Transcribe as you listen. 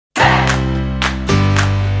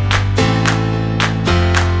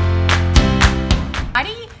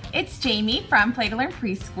Jamie from Play to Learn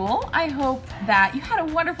Preschool. I hope that you had a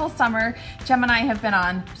wonderful summer. Gem and I have been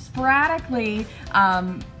on sporadically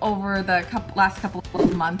over the last couple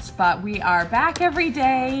of months, but we are back every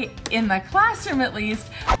day in the classroom at least,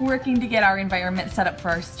 working to get our environment set up for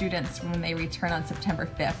our students when they return on September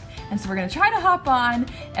 5th. And so we're going to try to hop on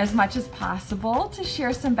as much as possible to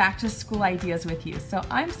share some back to school ideas with you. So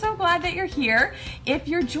I'm so glad that you're here. If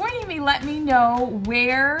you're joining me, let me know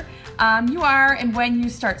where you are and when you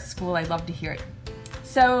start school. I'd love to hear it.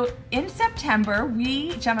 So in September,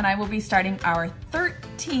 Gem and I will be starting our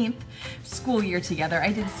 13th school year together.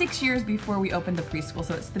 I did 6 years before we opened the preschool,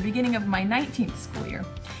 so it's the beginning of my 19th school year.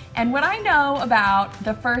 And what I know about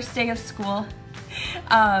the first day of school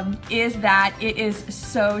is that it is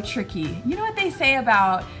so tricky. You know what they say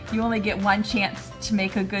about you only get one chance to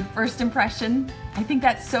make a good first impression? I think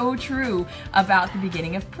that's so true about the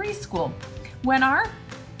beginning of preschool. When our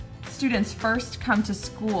students first come to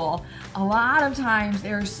school, a lot of times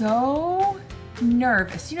they're so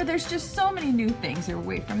nervous. You know, there's just so many new things. They're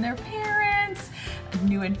away from their parents, a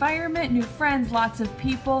new environment, new friends, lots of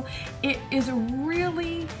people. It is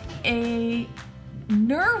really a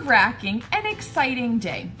nerve-wracking and exciting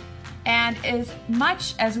day. And as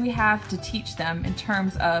much as we have to teach them in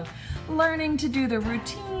terms of learning to do the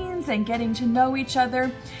routines and getting to know each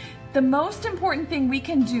other, the most important thing we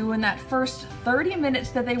can do in that first 30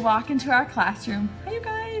 minutes that they walk into our classroom, hi you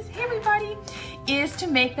guys, hey everybody, is to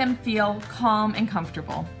make them feel calm and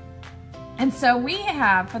comfortable. And so we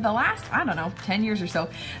have, for the last, I don't know, 10 years or so,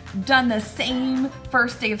 done the same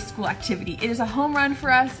first day of school activity. It is a home run for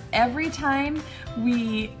us every time.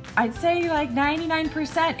 I'd say like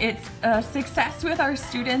 99%, it's a success with our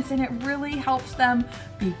students, and it really helps them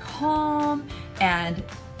be calm and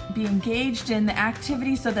be engaged in the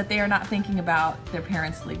activity so that they are not thinking about their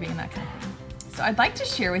parents leaving and that kind of thing. So I'd like to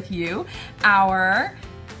share with you our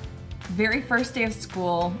very first day of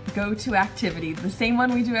school go-to activity, the same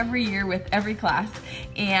one we do every year with every class.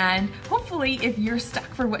 And hopefully if you're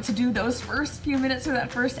stuck for what to do those first few minutes or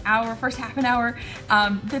that first hour, first half an hour,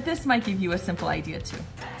 that this might give you a simple idea too.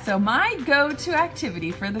 So my go-to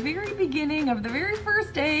activity for the very beginning of the very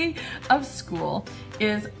first day of school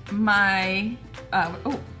is my,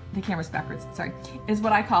 the camera's backwards, sorry, is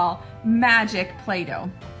what I call magic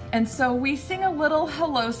Play-Doh. And so we sing a little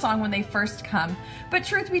hello song when they first come, but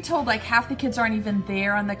truth be told, like half the kids aren't even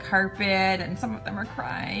there on the carpet and some of them are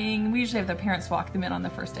crying. We usually have their parents walk them in on the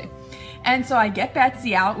first day. And so I get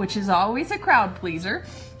Betsy out, which is always a crowd pleaser,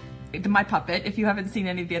 my puppet, if you haven't seen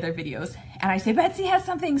any of the other videos. And I say, Betsy has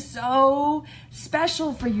something so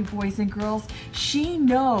special for you boys and girls. She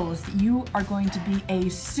knows that you are going to be a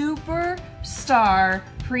superstar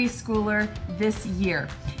preschooler this year.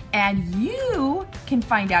 And you can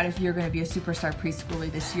find out if you're going to be a superstar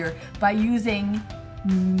preschooler this year by using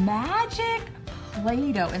magic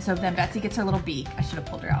Play-Doh. And so then Betsy gets her little beak. I should have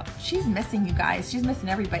pulled her out. She's missing you guys. She's missing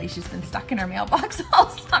everybody. She's been stuck in her mailbox all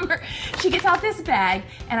summer. She gets out this bag,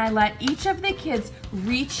 and I let each of the kids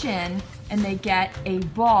reach in, and they get a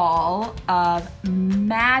ball of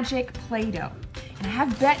magic Play-Doh. And I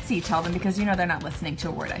have Betsy tell them, because you know they're not listening to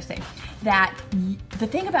a word I say, that the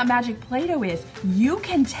thing about magic Play-Doh is you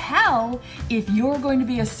can tell if you're going to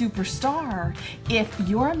be a superstar if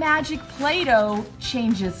your magic Play-Doh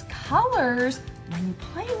changes colors when you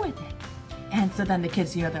play with it. And so then the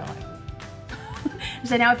kids, you know, they're like,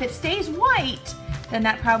 so now if it stays white, then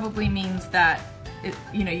that probably means that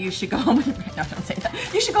you should go home with your parents. No, don't say that.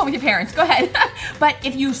 You should go home with your parents. Go ahead. But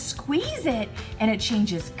if you squeeze it and it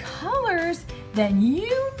changes colors, then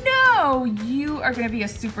you know you are going to be a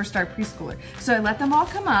superstar preschooler. So I let them all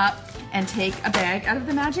come up and take a bag out of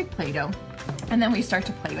the magic Play-Doh, and then we start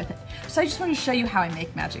to play with it. So I just want to show you how I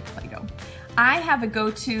make magic Play-Doh. I have a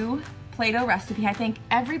go-to Play-Doh recipe. I think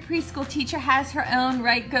every preschool teacher has her own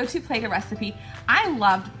go-to Play-Doh recipe. I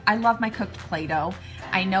love my cooked Play-Doh.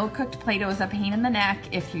 I know cooked Play-Doh is a pain in the neck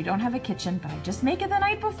if you don't have a kitchen, but I just make it the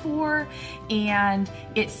night before and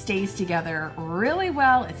it stays together really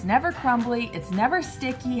well. It's never crumbly, it's never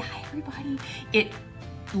sticky. Hi everybody. It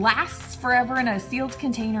lasts forever in a sealed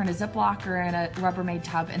container, in a Ziploc, or in a Rubbermaid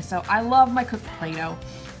tub. And so I love my cooked Play-Doh.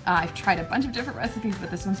 I've tried a bunch of different recipes,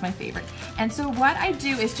 but this one's my favorite. And so what I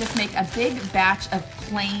do is just make a big batch of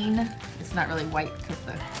plain, it's not really white because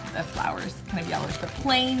the flour is kind of yellowish, but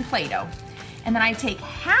plain Play-Doh. And then I take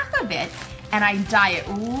half of it and I dye it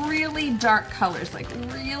really dark colors, like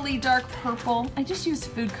really dark purple. I just use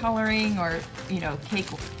food coloring or, cake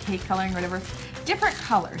coloring or whatever, different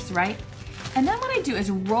colors, right? And then what I do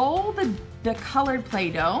is roll the colored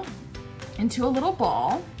Play-Doh into a little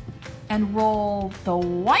ball and roll the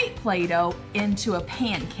white Play-Doh into a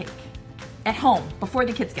pancake. at home before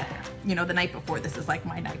the kids get there. You know, the night before. This is like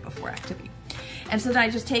my night before activity. And so then I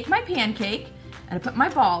just take my pancake and I put my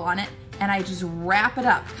ball on it and I just wrap it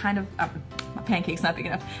up, kind of, my pancake's not big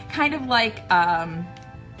enough, kind of like, oh, I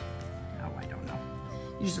don't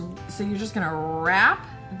know. So you're just gonna wrap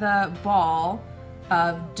the ball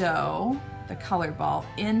of dough, the colored ball,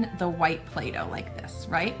 in the white Play-Doh like this,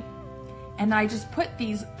 right? And I just put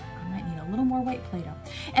these, I might need a little more white Play-Doh.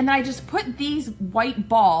 And then I just put these white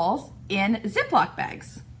balls in Ziploc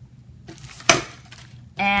bags.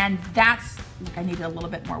 And that's, I needed a little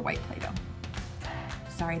bit more white Play-Doh.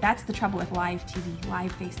 Sorry, that's the trouble with live TV,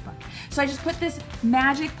 live Facebook. So I just put this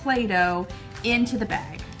magic Play-Doh into the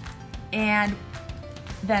bag. And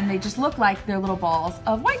then they just look like they're little balls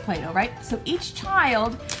of white Play-Doh, right? So each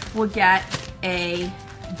child will get a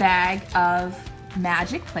bag of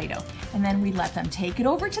magic Play-Doh. And then we let them take it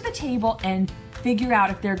over to the table and figure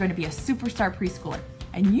out if they're going to be a superstar preschooler.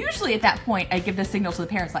 And usually at that point, I give the signal to the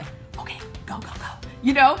parents like, okay, go, go, go.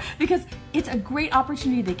 You know, because it's a great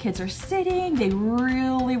opportunity. The kids are sitting, they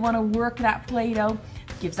really want to work that Play-Doh.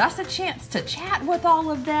 Gives us a chance to chat with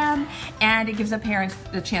all of them, and it gives the parents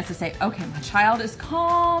the chance to say, okay, my child is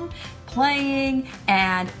calm, playing,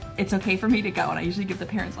 and it's okay for me to go. And I usually give the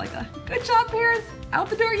parents like a, good job, parents, out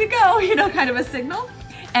the door you go, you know, kind of a signal.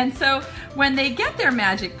 And so when they get their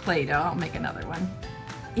magic Play-Doh, I'll make another one.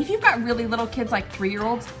 If you've got really little kids like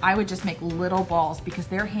 3-year-olds, I would just make little balls because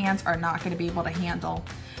their hands are not going to be able to handle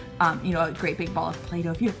you know, a great big ball of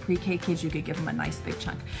Play-Doh. If you have pre-K kids, you could give them a nice big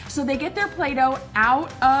chunk. So they get their Play-Doh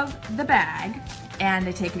out of the bag and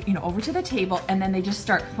they take it, you know, over to the table, and then they just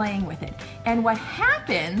start playing with it. And what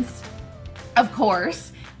happens, of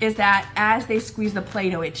course, is that as they squeeze the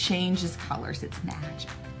Play-Doh, it changes colors. It's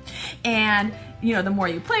magic. And you know, the more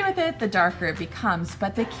you play with it, the darker it becomes.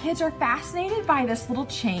 But the kids are fascinated by this little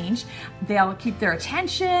change. They'll keep their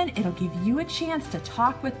attention. It'll give you a chance to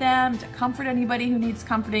talk with them, to comfort anybody who needs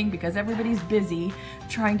comforting, because everybody's busy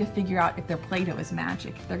trying to figure out if their Play-Doh is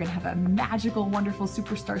magic. If they're gonna have a magical, wonderful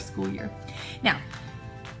superstar school year. Now,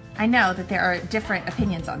 I know that there are different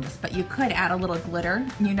opinions on this, but you could add a little glitter.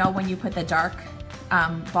 You know, when you put the dark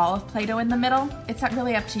ball of Play-Doh in the middle. It's not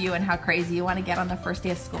really up to you and how crazy you want to get on the first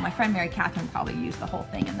day of school. My friend Mary Catherine probably used the whole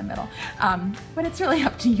thing in the middle. But it's really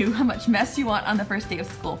up to you how much mess you want on the first day of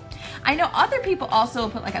school. I know other people also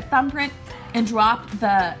put like a thumbprint and drop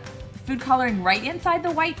the food coloring right inside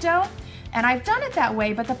the white dough. And I've done it that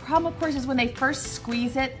way, but the problem of course is when they first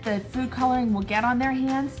squeeze it, the food coloring will get on their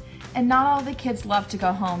hands, and not all the kids love to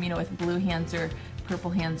go home, you know, with blue hands or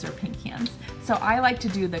purple hands or pink hands. So I like to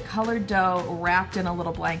do the colored dough wrapped in a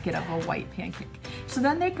little blanket of a white pancake. So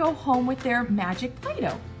then they go home with their magic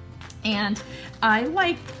Play-Doh. And I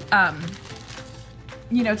like,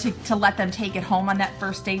 you know, to let them take it home on that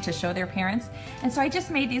first day to show their parents. And so I just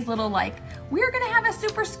made these little like, we're gonna have a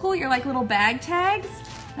super school year, like little bag tags.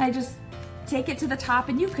 And I just take it to the top,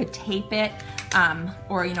 and you could tape it,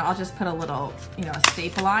 or, you know, I'll just put a little, you know, a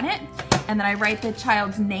staple on it. And then I write the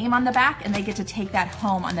child's name on the back, and they get to take that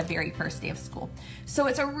home on the very first day of school. So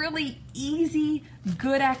it's a really easy,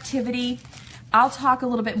 good activity. I'll talk a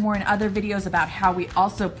little bit more in other videos about how we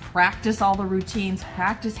also practice all the routines,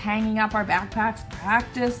 practice hanging up our backpacks,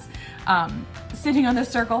 practice sitting on the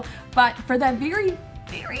circle. But for that very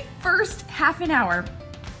first half an hour,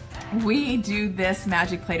 we do this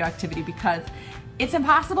magic Play-Doh activity because it's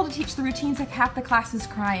impossible to teach the routines if half the class is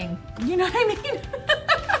crying. You know what I mean?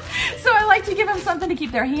 So I like to give them something to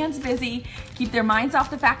keep their hands busy, keep their minds off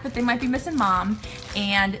the fact that they might be missing mom,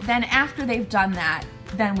 and then after they've done that,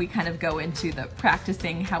 then we kind of go into the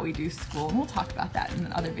practicing how we do school, and we'll talk about that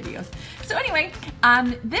in other videos. So anyway,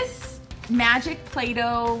 this magic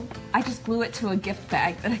Play-Doh, I just glue it to a gift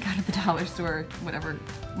bag that I got at the dollar store, whatever,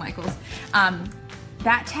 Michael's.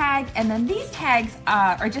 That tag, and then these tags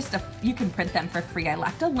are just, you can print them for free. I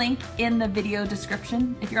left a link in the video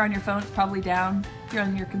description. If you're on your phone, it's probably down. If you're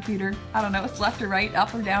on your computer, I don't know, it's left or right,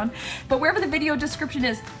 up or down. But wherever the video description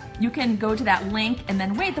is, you can go to that link, and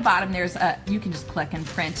then way at the bottom there's you can just click and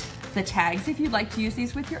print the tags if you'd like to use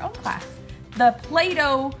these with your own class. The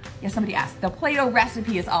Play-Doh, yeah, somebody asked, the Play-Doh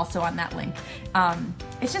recipe is also on that link.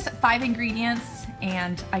 It's just 5 ingredients,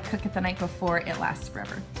 and I cook it the night before. It lasts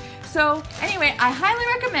forever. So anyway, I highly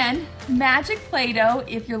recommend Magic Play-Doh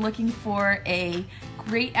if you're looking for a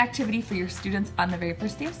great activity for your students on the very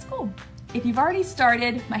first day of school. If you've already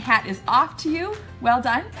started, my hat is off to you. Well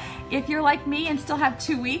done. If you're like me and still have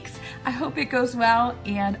 2 weeks, I hope it goes well,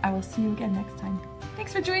 and I will see you again next time.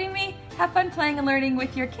 Thanks for joining me. Have fun playing and learning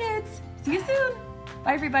with your kids. See you soon.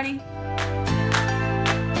 Bye, everybody.